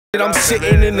I'm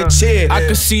sitting in the chair. I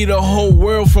can see the whole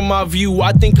world from my view.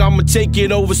 I think I'ma take it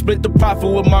over, split the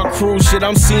profit with my crew. Shit,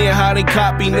 I'm seeing how they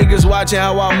copy, niggas watching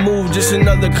how I move. Just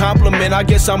another compliment, I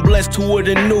guess I'm blessed. Who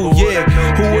would've knew, yeah.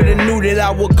 Who would've knew that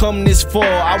I would come this far?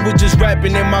 I was just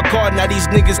rapping in my car, now these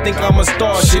niggas think I'm a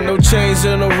star. Shit, no chains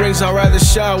and no rings, I'd rather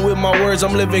shine with my words.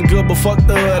 I'm living good, but fuck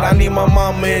the hood, I need my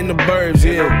mama in the burbs,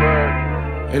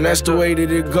 yeah. And that's the way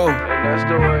that it go.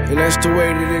 And that's the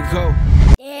way that it go.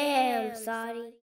 Damn, Saudi.